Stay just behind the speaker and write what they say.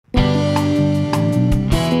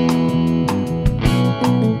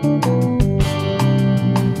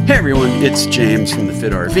everyone, it's James from the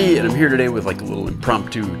Fit RV, and I'm here today with like a little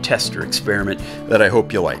impromptu test or experiment that I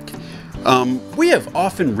hope you like. We have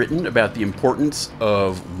often written about the importance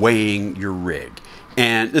of weighing your rig,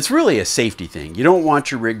 and it's really a safety thing. You don't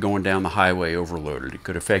want your rig going down the highway overloaded. It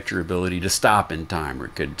could affect your ability to stop in time, or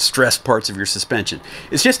it could stress parts of your suspension.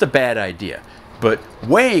 It's just a bad idea. But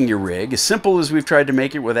weighing your rig, as simple as we've tried to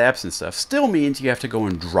make it with apps and stuff, still means you have to go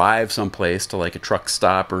and drive someplace to like a truck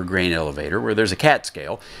stop or a grain elevator where there's a cat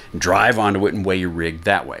scale, and drive onto it and weigh your rig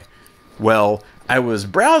that way. Well, I was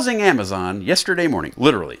browsing Amazon yesterday morning,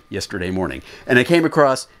 literally yesterday morning, and I came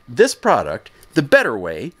across this product, the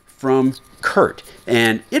BetterWeigh from Curt,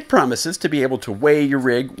 and it promises to be able to weigh your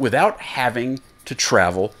rig without having to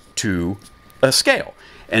travel to a scale.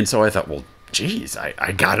 And so I thought, well, geez,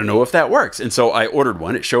 I gotta know if that works. And so I ordered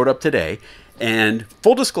one. It showed up today. And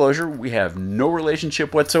full disclosure, we have no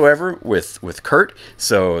relationship whatsoever with Curt.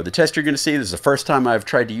 So the test you're going to see, this is the first time I've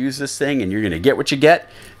tried to use this thing, and you're going to get what you get.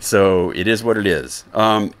 So it is what it is.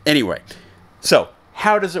 Anyway, so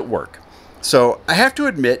how does it work? So I have to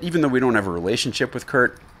admit, even though we don't have a relationship with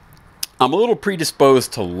Curt, I'm a little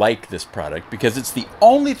predisposed to like this product because it's the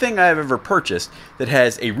only thing I've ever purchased that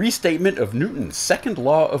has a restatement of Newton's second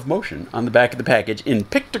law of motion on the back of the package in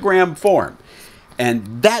pictogram form.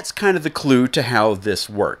 And that's kind of the clue to how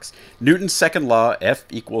this works. Newton's second law, F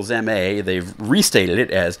equals ma, they've restated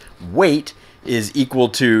it as weight is equal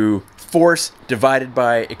to force divided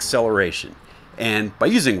by acceleration. And by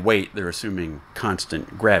using weight, they're assuming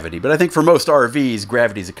constant gravity. But I think for most RVs,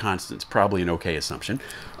 gravity is a constant. It's probably an okay assumption.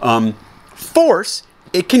 Force,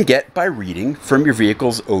 it can get by reading from your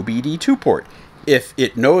vehicle's OBDII port. If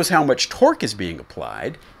it knows how much torque is being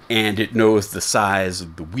applied, and it knows the size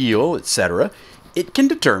of the wheel, etc., it can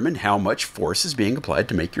determine how much force is being applied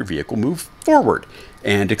to make your vehicle move forward.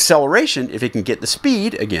 And acceleration, if it can get the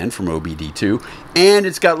speed, again from OBDII, and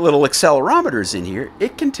it's got little accelerometers in here,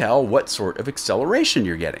 it can tell what sort of acceleration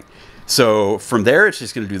you're getting. So from there, it's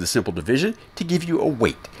just going to do the simple division to give you a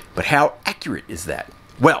weight. But how accurate is that?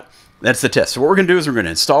 Well, that's the test. So what we're going to do is we're going to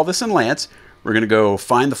install this in Lance. We're going to go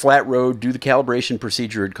find the flat road, do the calibration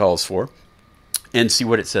procedure it calls for, and see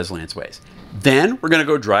what it says Lance weighs. Then we're going to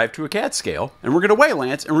go drive to a cat scale, and we're going to weigh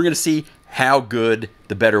Lance, and we're going to see how good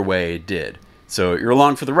the BetterWeigh did. So you're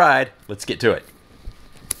along for the ride. Let's get to it.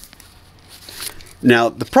 Now,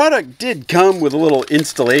 the product did come with a little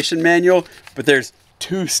installation manual, but there's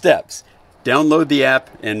 2 steps. Download the app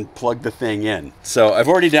and plug the thing in. So I've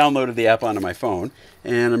already downloaded the app onto my phone,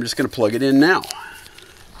 and I'm just going to plug it in now.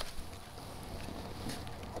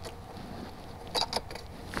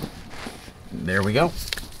 There we go.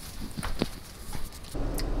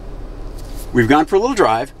 We've gone for a little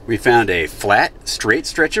drive. We found a flat, straight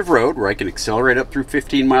stretch of road where I can accelerate up through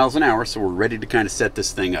 15 miles an hour, so we're ready to kind of set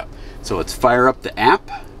this thing up. So let's fire up the app.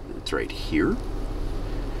 It's right here.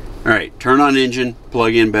 All right, turn on engine,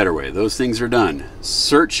 plug in BetterWeigh. Those things are done.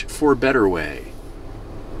 Search for BetterWeigh.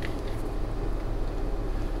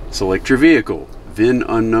 Select your vehicle. VIN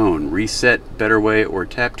unknown. Reset BetterWeigh or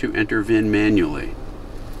tap to enter VIN manually.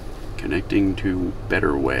 Connecting to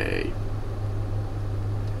BetterWeigh.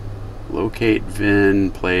 Locate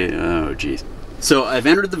VIN, play, oh geez. So I've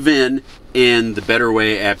entered the VIN, and the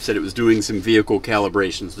BetterWeigh app said it was doing some vehicle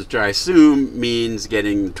calibrations, which I assume means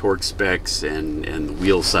getting the torque specs and the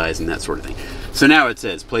wheel size and that sort of thing. So now it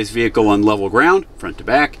says, place vehicle on level ground, front to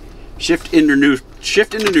back, shift into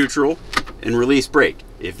neutral, and release brake.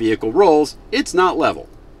 If vehicle rolls, it's not level.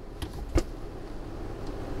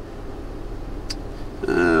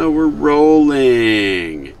 We're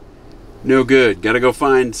rolling. No good. Gotta go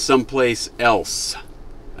find someplace else,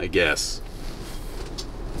 I guess.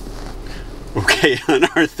 Okay, on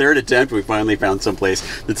our 3rd attempt, we finally found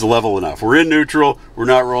someplace that's level enough. We're in neutral. We're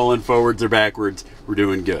not rolling forwards or backwards. We're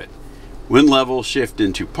doing good. When level, shift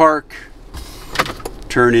into park.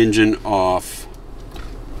 Turn engine off.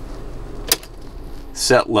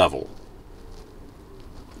 Set level.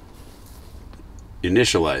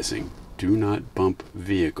 Initializing. Do not bump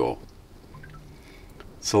vehicle.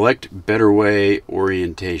 Select BetterWeigh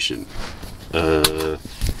orientation. I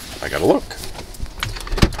gotta look.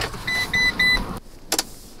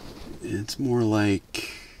 It's more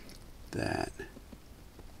like that.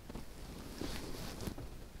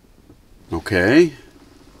 Okay.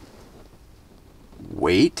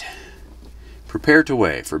 Weight. Prepare to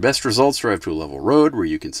weigh. For best results, drive to a level road where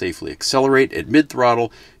you can safely accelerate at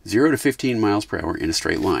mid-throttle, 0 to 15 miles per hour in a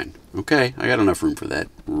straight line. Okay, I got enough room for that.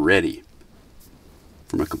 Ready.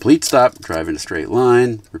 From a complete stop, drive in a straight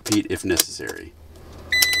line. Repeat if necessary.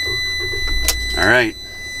 All right.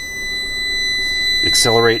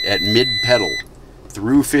 Accelerate at mid-pedal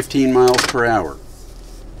through 15 miles per hour.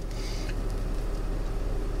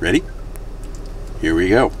 Ready? Here we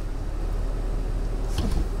go.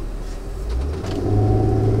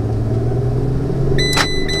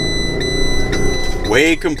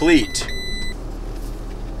 Weigh complete.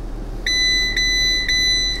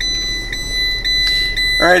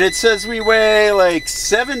 All right, it says we weigh like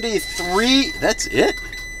 73, that's it?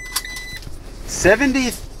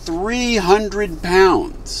 7,300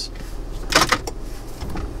 pounds.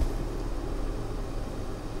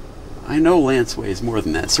 I know Lance weighs more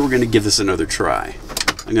than that, so we're going to give this another try.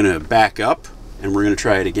 I'm going to back up, and we're going to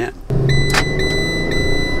try it again.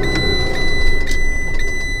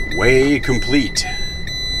 Weigh complete.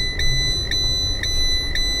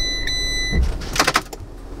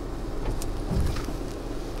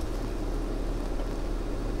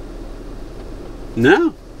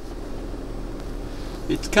 No.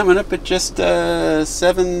 It's coming up at just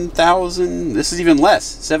 7,000. This is even less,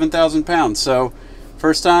 7,000 pounds. So,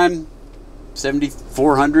 first time,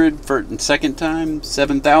 7,400. For second time,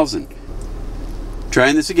 7,000.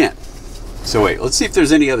 Trying this again. So wait, let's see if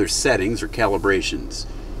there's any other settings or calibrations.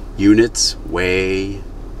 Units, weigh.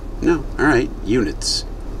 No, all right, units,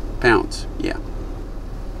 pounds. Yeah.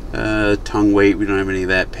 Tongue weight. We don't have any of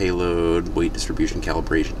that. Payload, weight distribution,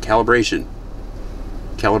 calibration. Calibration.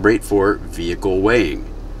 Calibrate for vehicle weighing.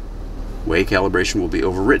 Weigh calibration will be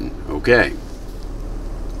overwritten. Okay.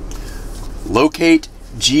 Locate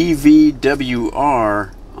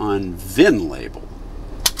GVWR on VIN label.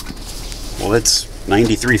 Well, that's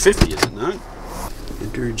 9350, is it not?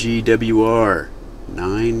 Enter GWR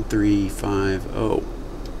 9350.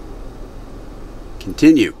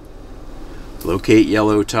 Continue. Locate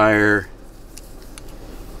yellow tire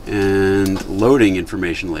and loading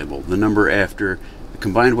information label. The number after the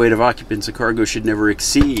combined weight of occupants of cargo should never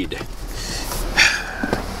exceed.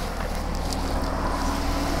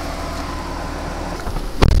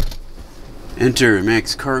 Enter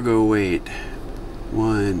max cargo weight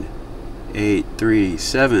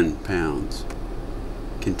 1,837 pounds.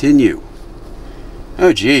 Continue.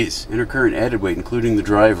 Oh geez, enter current added weight including the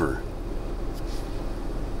driver.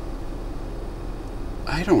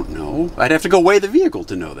 I don't know. I'd have to go weigh the vehicle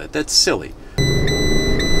to know that. That's silly.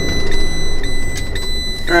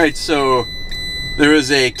 Alright, so there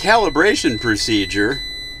is a calibration procedure.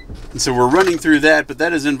 And so we're running through that, but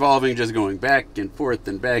that is involving just going back and forth,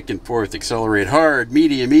 accelerate hard,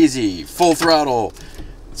 medium, easy, full throttle.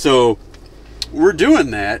 So we're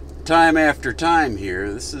doing that time after time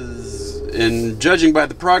here. This is, and judging by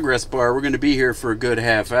the progress bar, we're going to be here for a good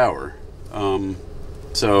half hour.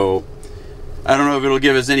 So I don't know if it'll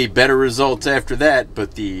give us any better results after that,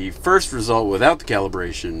 but the first result without the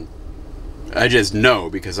calibration, I just know,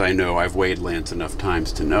 because I know I've weighed Lance enough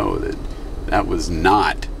times to know that that was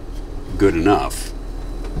not good enough.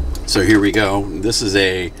 So here we go. This is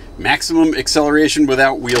a maximum acceleration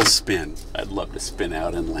without wheel spin. I'd love to spin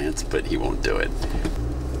out in Lance, but he won't do it.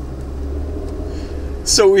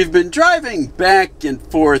 So we've been driving back and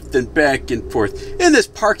forth in this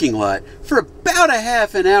parking lot for about a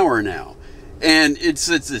half an hour now. And it's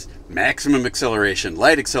this maximum acceleration,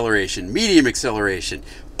 light acceleration, medium acceleration,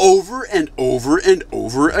 over and over and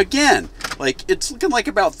over again. Like, it's looking like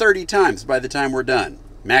about 30 times by the time we're done.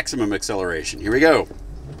 Maximum acceleration. Here we go.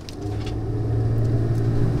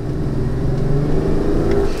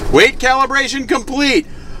 Weight calibration complete.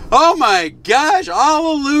 Oh my gosh,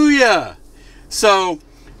 hallelujah. So,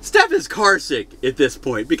 Steph is car sick at this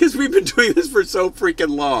point because we've been doing this for so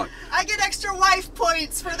freaking long. I get extra wife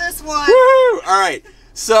points for this one. Woo! All right,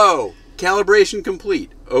 so calibration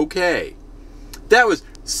complete. Okay. That was,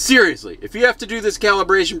 seriously, if you have to do this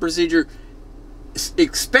calibration procedure,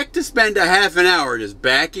 expect to spend a half an hour just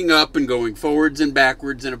backing up and going forwards and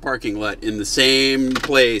backwards in a parking lot in the same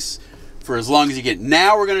place for as long as you get.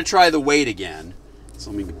 Now we're going to try the weight again.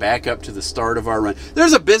 So let me back up to the start of our run.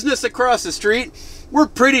 There's a business across the street. We're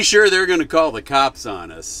pretty sure they're going to call the cops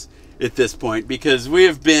on us at this point because we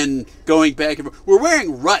have been going back and forth. We're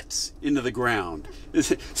wearing ruts into the ground.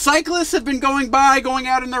 Cyclists have been going by, going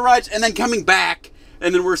out in their rides, and then coming back,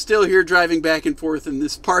 and then we're still here driving back and forth in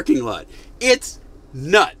this parking lot. It's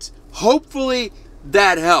nuts. Hopefully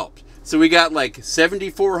that helped. So we got like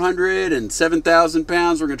 7,400 and 7,000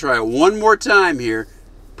 pounds. We're going to try it one more time here.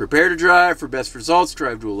 Prepare to drive for best results.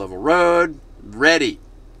 Drive to a level road. Ready.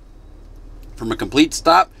 From a complete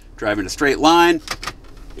stop, drive in a straight line.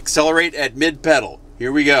 Accelerate at mid-pedal.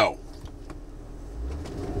 Here we go.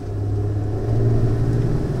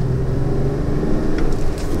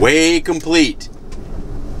 Weigh complete.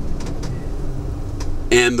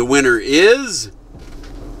 And the winner is...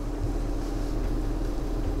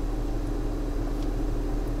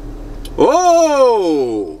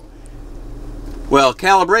 Oh! Well,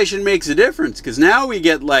 calibration makes a difference, because now we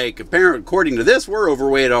get like, apparently, according to this, we're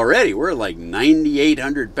overweight already. We're like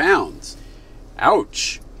 9,800 pounds.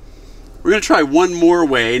 Ouch. We're going to try one more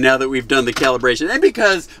way now that we've done the calibration. And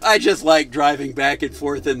because I just like driving back and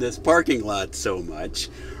forth in this parking lot so much,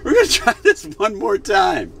 we're going to try this one more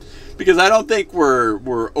time. Because I don't think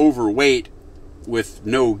we're overweight with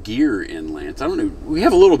no gear in, Lance. I don't know. We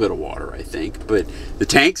have a little bit of water, I think. But the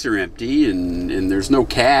tanks are empty and there's no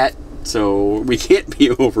cat. So we can't be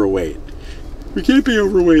overweight. We can't be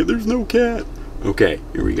overweight. There's no cat. Okay,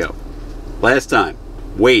 here we go. Last time.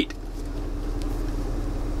 Weight.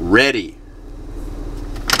 Ready.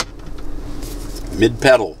 Mid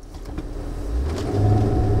pedal.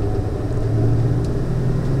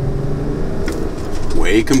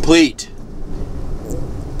 Weigh complete.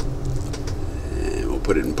 And we'll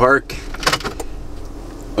put it in park.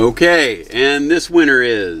 Okay, and this winner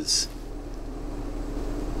is...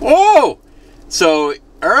 Oh! So,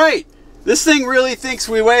 alright. This thing really thinks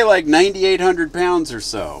we weigh like 9,800 pounds or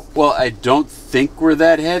so. Well, I don't think we're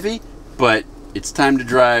that heavy, but it's time to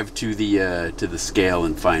drive to the scale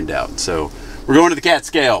and find out. So, we're going to the cat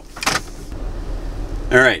scale.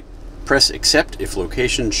 Alright. Press accept if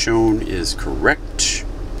location shown is correct.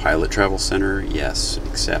 Pilot Travel Center, yes,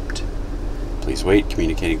 accept. Please wait,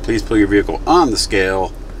 communicating. Please pull your vehicle on the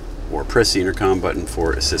scale or press the intercom button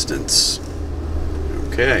for assistance.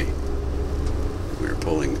 Okay. We're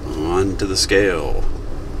pulling on to the scale.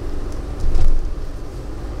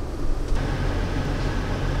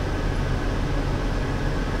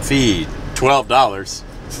 Feed, $12.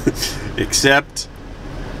 Accept.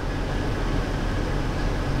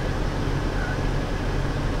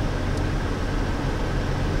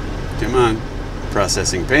 Come on.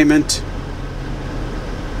 Processing payment.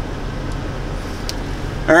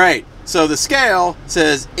 All right. So the scale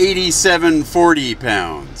says 8740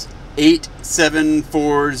 pounds.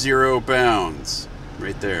 8740 pounds.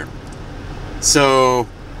 Right there. So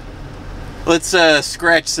let's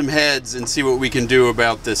scratch some heads and see what we can do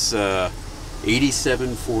about this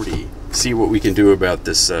 8740. See what we can do about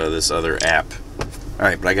this this other app. All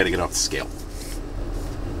right, but I got to get off the scale.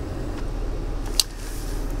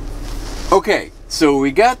 Okay, so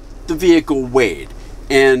we got the vehicle weighed,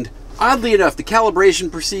 and oddly enough, the calibration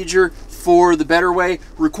procedure for the BetterWeigh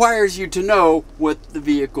requires you to know what the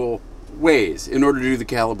vehicle weighs in order to do the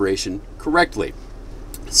calibration correctly.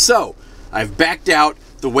 So I've backed out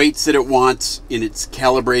the weights that it wants in its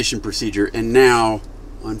calibration procedure, and now,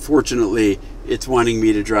 unfortunately, it's wanting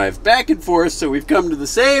me to drive back and forth, so we've come to the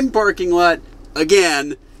same parking lot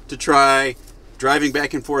again to try driving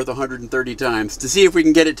back and forth 130 times to see if we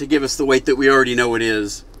can get it to give us the weight that we already know it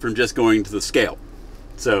is from just going to the scale.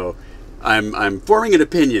 So I'm forming an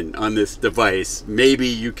opinion on this device. Maybe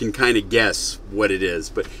you can kind of guess what it is,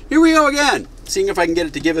 but here we go again, seeing if I can get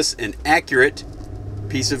it to give us an accurate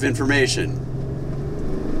piece of information.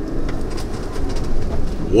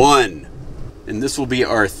 1, and this will be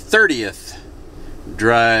our 30th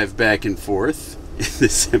drive back and forth in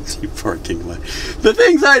this empty parking lot. The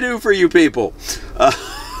things I do for you people.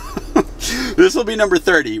 This will be number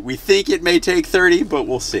 30. We think it may take 30, but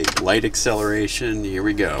we'll see. Light acceleration, here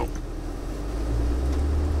we go.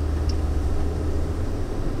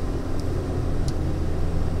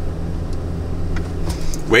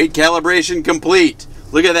 Weight calibration complete.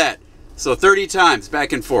 Look at that. So 30 times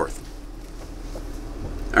back and forth.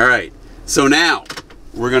 All right, so now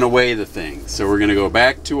we're going to weigh the thing. So we're going to go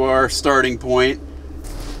back to our starting point.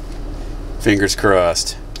 Fingers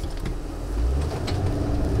crossed.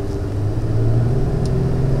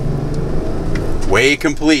 Weigh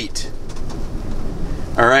complete.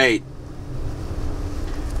 All right.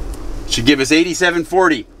 Should give us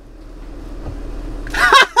 8740.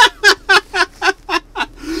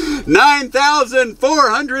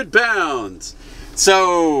 9,400 pounds.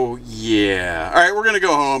 So, yeah. All right, we're going to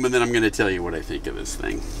go home, and then I'm going to tell you what I think of this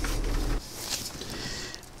thing.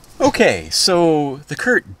 Okay, so the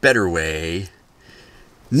Curt BetterWeigh,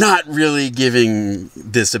 not really giving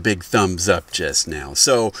this a big thumbs up just now.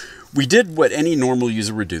 So we did what any normal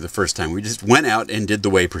user would do the first time. We just went out and did the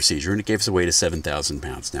weigh procedure, and it gave us a weight of 7,000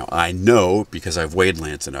 pounds. Now, I know, because I've weighed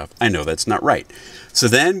Lance enough, I know that's not right. So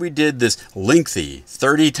then we did this lengthy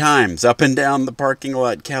 30 times up and down the parking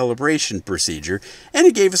lot calibration procedure, and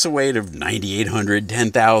it gave us a weight of 9,800,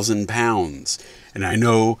 10,000 pounds. And I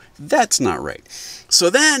know that's not right. So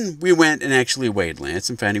then we went and actually weighed Lance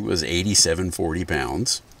and found he was 8740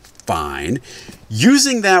 pounds. Fine.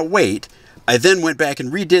 Using that weight, I then went back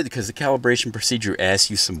and redid, because the calibration procedure asks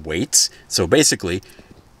you some weights. So basically,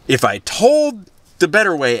 if I told the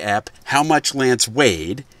BetterWeigh app how much Lance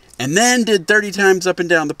weighed, and then did 30 times up and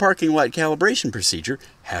down the parking lot calibration procedure,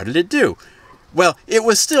 how did it do? Well, it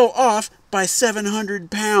was still off by 700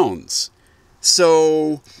 pounds.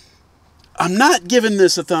 So I'm not giving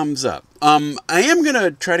this a thumbs up. I am going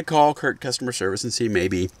to try to call Curt customer service and see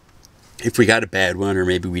maybe if we got a bad one or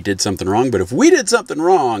maybe we did something wrong. But if we did something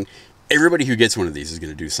wrong, everybody who gets one of these is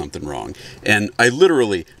going to do something wrong. And I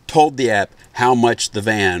literally told the app how much the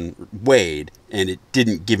van weighed, and it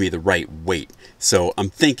didn't give me the right weight. So I'm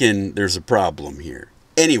thinking there's a problem here.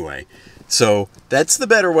 Anyway, so that's the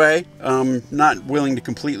BetterWeigh. Not willing to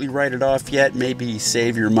completely write it off yet. Maybe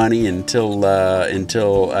save your money until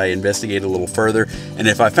I investigate a little further. And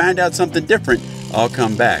if I find out something different, I'll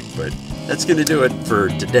come back. But that's going to do it for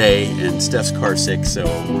today. And Steph's car sick, so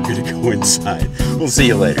we're going to go inside. We'll see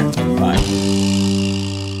you later. Bye.